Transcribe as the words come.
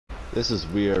This is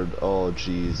weird. Oh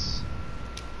jeez.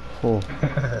 Oh.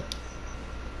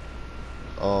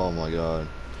 Oh my god.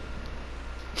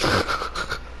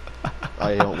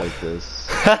 I don't like this.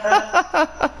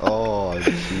 Oh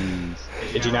jeez.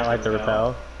 Did you not like the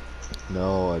rappel?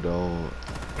 No, I don't.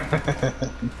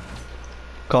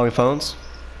 Calling phones?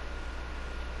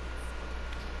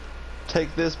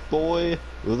 Take this, boy.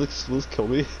 Will this kill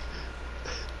me?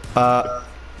 Well,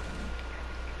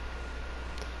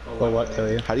 what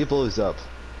kill you? How do you blow these up?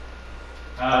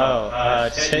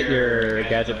 Just hit your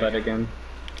gadget butt again.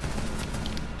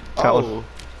 Oh,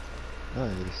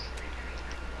 nice.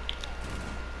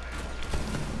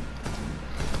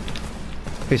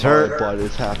 He's hurt. Oh, but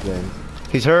it's happening.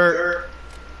 He's hurt.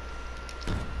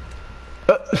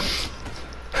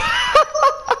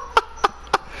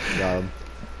 Got him.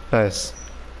 Nice.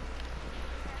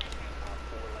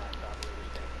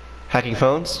 Hacking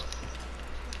phones?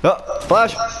 Oh,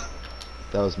 flash!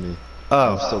 That was me.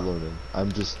 Oh. I'm still learning.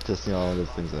 I'm just testing all the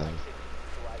things I have.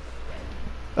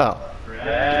 Oh.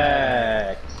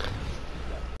 Correct.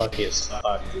 Lucky as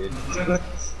fuck, dude.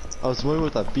 I was wondering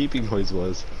what that beeping noise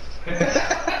was.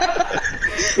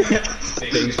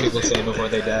 Things people say before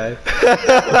they die.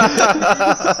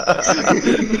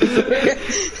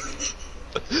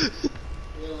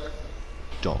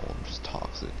 Don't. I'm just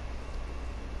toxic.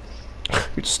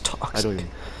 You're just toxic. I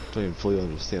don't even fully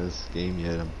understand this game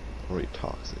yet. I'm already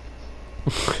toxic.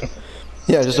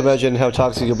 Yeah, just imagine how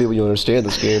toxic you'll be when you understand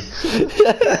this game.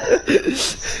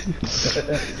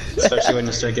 Especially when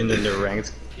you start getting into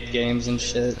ranked games and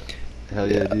shit.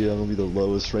 Hell yeah, dude! I'm gonna be the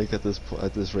lowest rank at this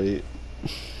rate.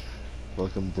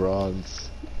 Fucking bronze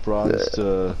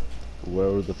to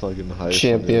wherever the fucking highest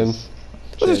Champion. one is.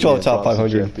 Let's just call it top Bronze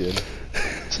 500. Champion.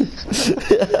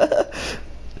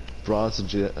 Bronze and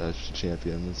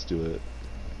champion. Let's do it.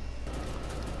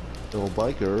 Oh,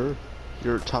 biker,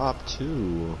 you're top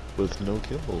 2 with no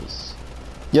kills.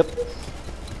 Yep.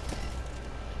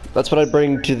 That's what I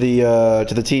bring to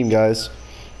the team, guys.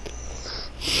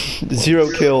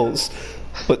 0 kills,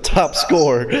 but top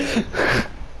score.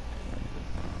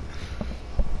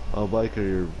 Oh, biker,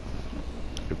 your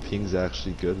ping's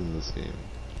actually good in this game.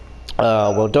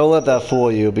 Well, don't let that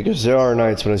fool you, because there are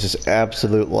nights when it's just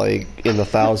absolute, like, in the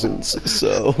thousands,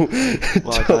 so...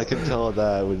 Well, I can tell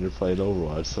that when you're playing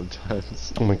Overwatch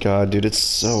sometimes. Oh my god, dude, it's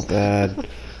so bad.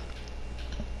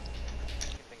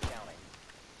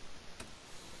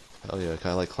 Hell yeah,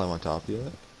 can I, like, climb on top of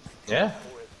you? Yeah.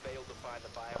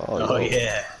 Oh, Oh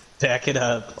yeah. Back it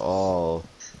up. Oh.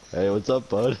 Hey, what's up,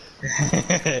 bud?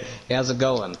 How's it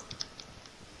going?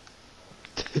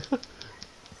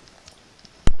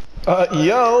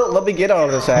 Yo, let me get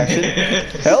on this action.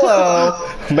 Hello!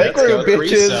 Make room,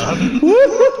 bitches!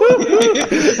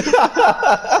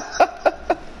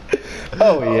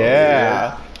 Oh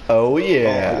yeah! Oh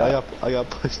yeah! Oh, I got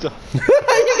pushed up. You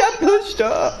got pushed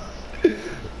up!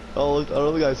 Oh, look,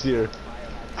 another guy's here.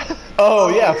 Oh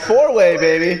yeah, 4-way,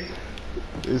 baby!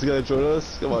 He's gonna join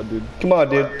us? Come on, dude. Come on,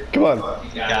 dude. Come on.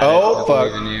 Oh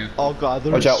fuck. Oh god,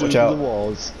 they're Watch out, shooting watch out. through the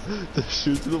walls. They're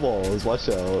shooting through the walls. Watch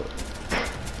out.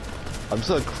 I'm just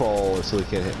gonna crawl so they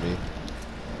can't hit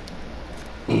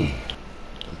me.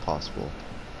 Impossible.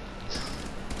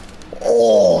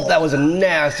 Oh, that was a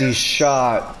nasty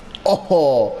shot.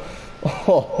 Oh,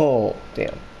 oh,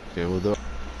 damn. Okay, well, they're...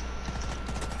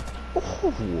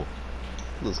 Oh, where'd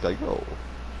this guy go?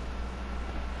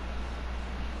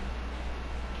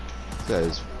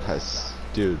 This guy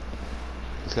dude,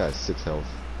 this guy has 6 health.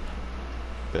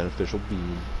 Beneficial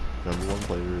beam, #1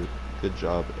 player. Good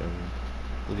job, Aaron.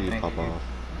 Look at you pop off.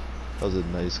 That was a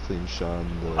nice clean shot on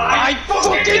the... I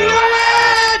fucking knew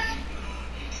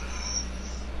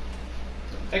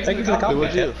it! Thank you for the Wait,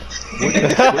 what'd you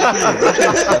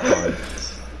step on?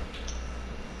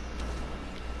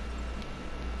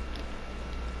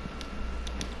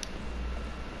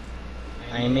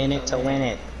 I'm in it to win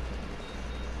it.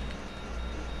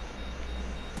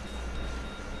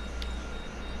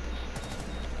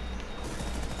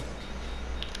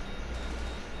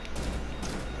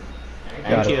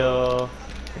 Thank you. I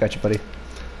got you, buddy.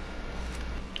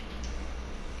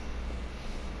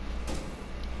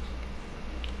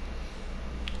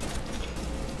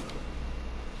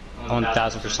 One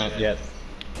 1000% yet.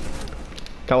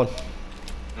 Got one.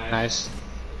 Nice.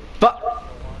 But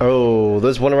oh,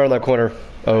 there's one around that corner.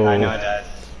 Oh. I know I died.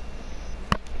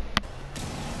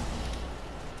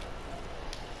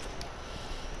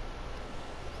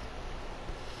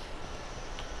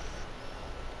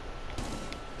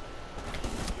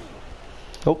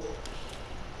 Nope.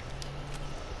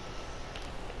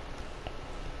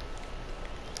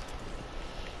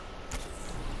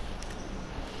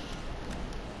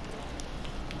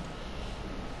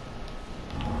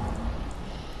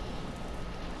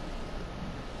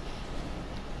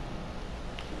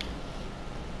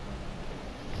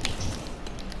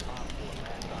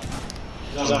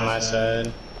 He's on my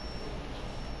side.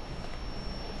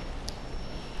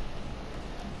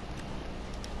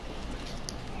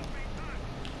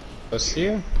 Close to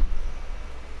you.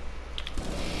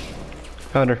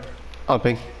 Found her. On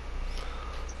ping.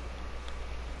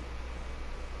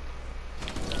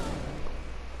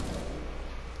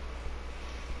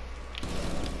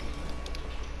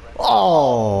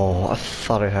 Oh, I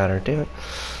thought I had her. Damn it.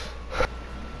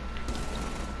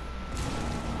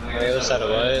 On the other side of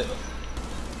what?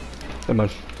 Never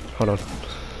mind. Hold on.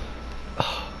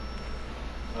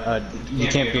 You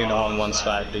can't be all in one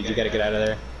spot, dude. You gotta get out of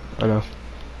there. I know.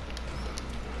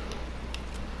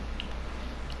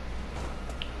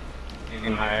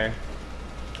 Aim higher.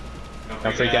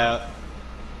 Don't freak out.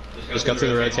 Just go through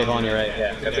the road table on your right.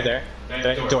 Yeah, go through there.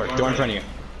 Door in front of you.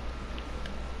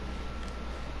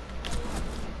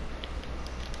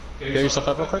 Get yourself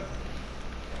up real quick.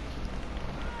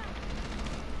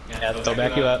 Yeah, they'll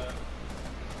back you up.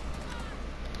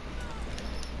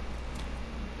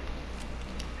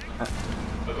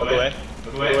 Look away.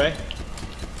 Look away.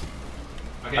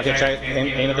 Okay, try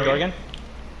aim at the door again.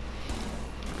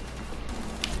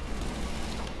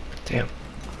 Damn.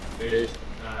 You're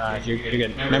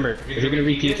good. Remember, if you're gonna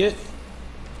re-peek it,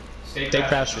 stay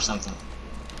crouched or something.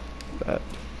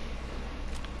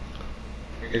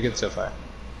 You're good so far.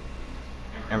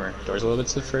 Remember, door's a little bit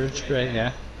to the fridge, right?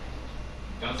 Yeah.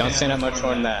 Don't stand up much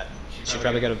more than that. She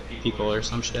probably got a people or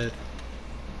some shit.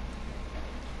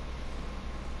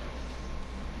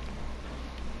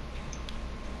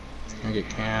 Gonna get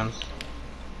cams.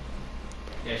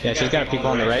 Yeah, she's got people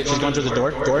on the right. She's going through the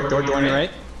door on the right.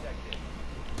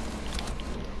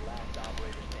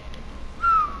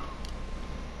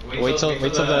 Wait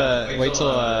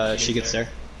till she gets there.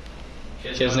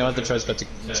 She has no other choice but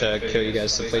to kill you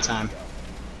guys, so play time.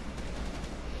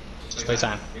 Just play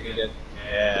time. You're good.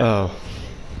 Yeah. Oh.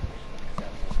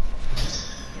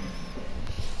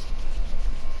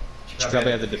 She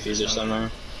probably have the diffuser somewhere.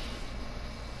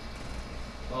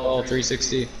 Oh,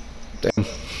 360. Damn.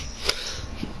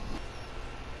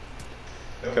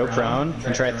 Go prone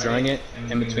and try throwing it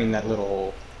in between that little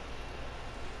hole.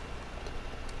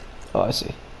 Oh, I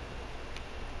see.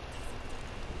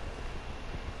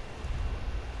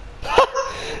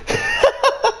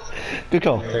 Good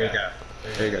call. There you go.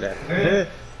 There you go, Dad.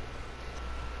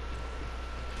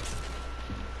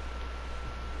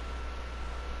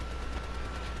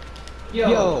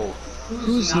 Yo,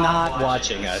 who's not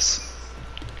watching us?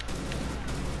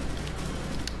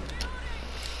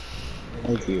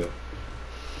 Thank you.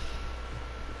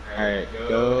 Alright,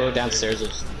 go downstairs.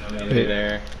 There's nobody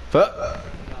there.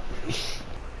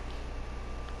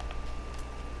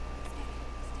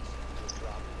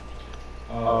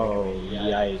 Oh,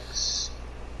 yikes.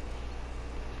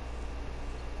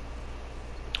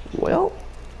 Well.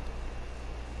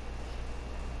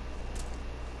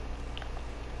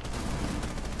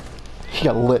 He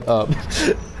got lit up.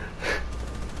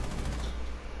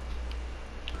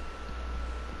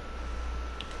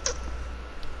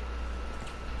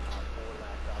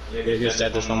 You just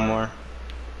add this one more.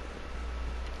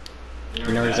 You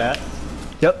know where he's at?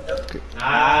 Yep.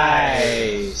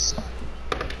 Nice!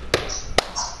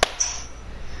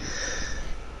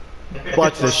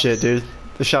 Watch this shit, dude.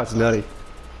 The shot's nutty.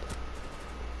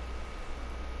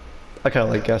 I kinda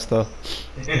like Guess though.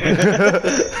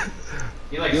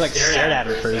 You like stared at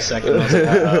her for a second. I was like,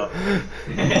 uh-oh.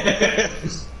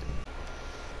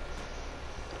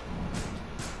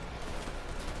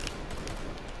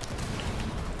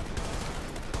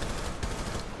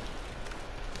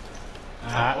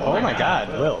 Oh my god,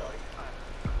 Will.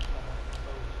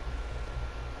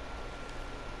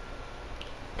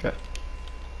 Okay.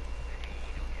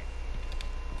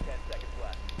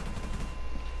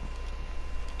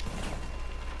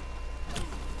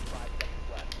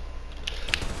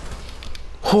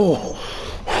 Oh.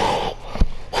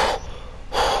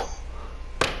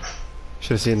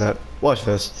 Should have seen that. Watch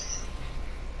this.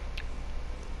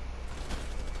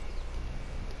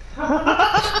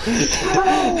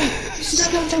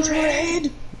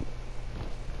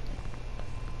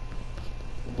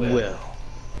 Will.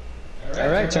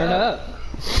 Alright, turn it up.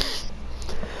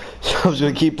 I'm just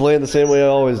gonna keep playing the same way I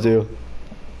always do.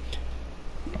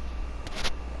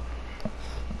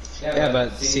 Yeah,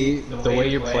 but see, the way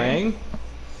you're playing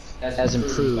has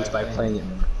improved by playing it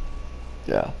more.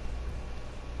 Yeah.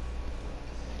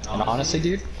 And honestly,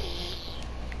 dude,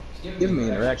 give me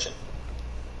an erection.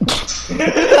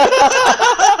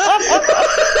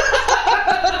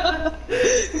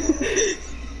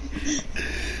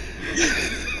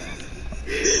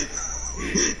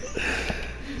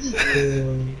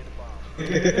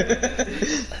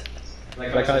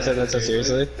 Like I said, that so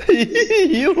seriously?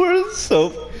 You were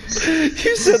so.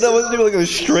 You said that wasn't even like a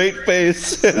straight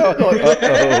face, and I was like,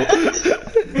 uh-oh.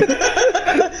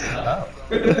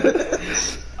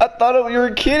 I thought you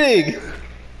were kidding.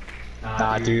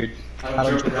 Nah, dude. I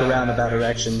don't joke around about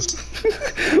erections.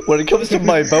 When it comes to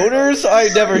my boners, I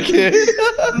never kid.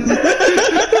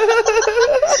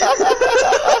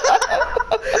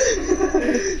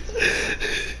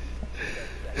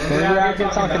 When we're out here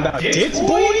talking about dicks,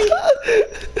 boy?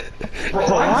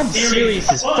 Bro, I'm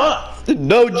serious as fuck.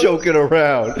 No joking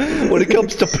around when it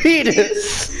comes to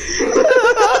penis.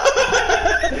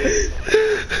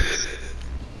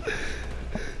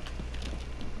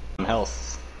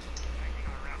 Health.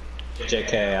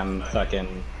 JK, I'm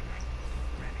fucking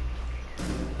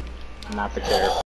not the care.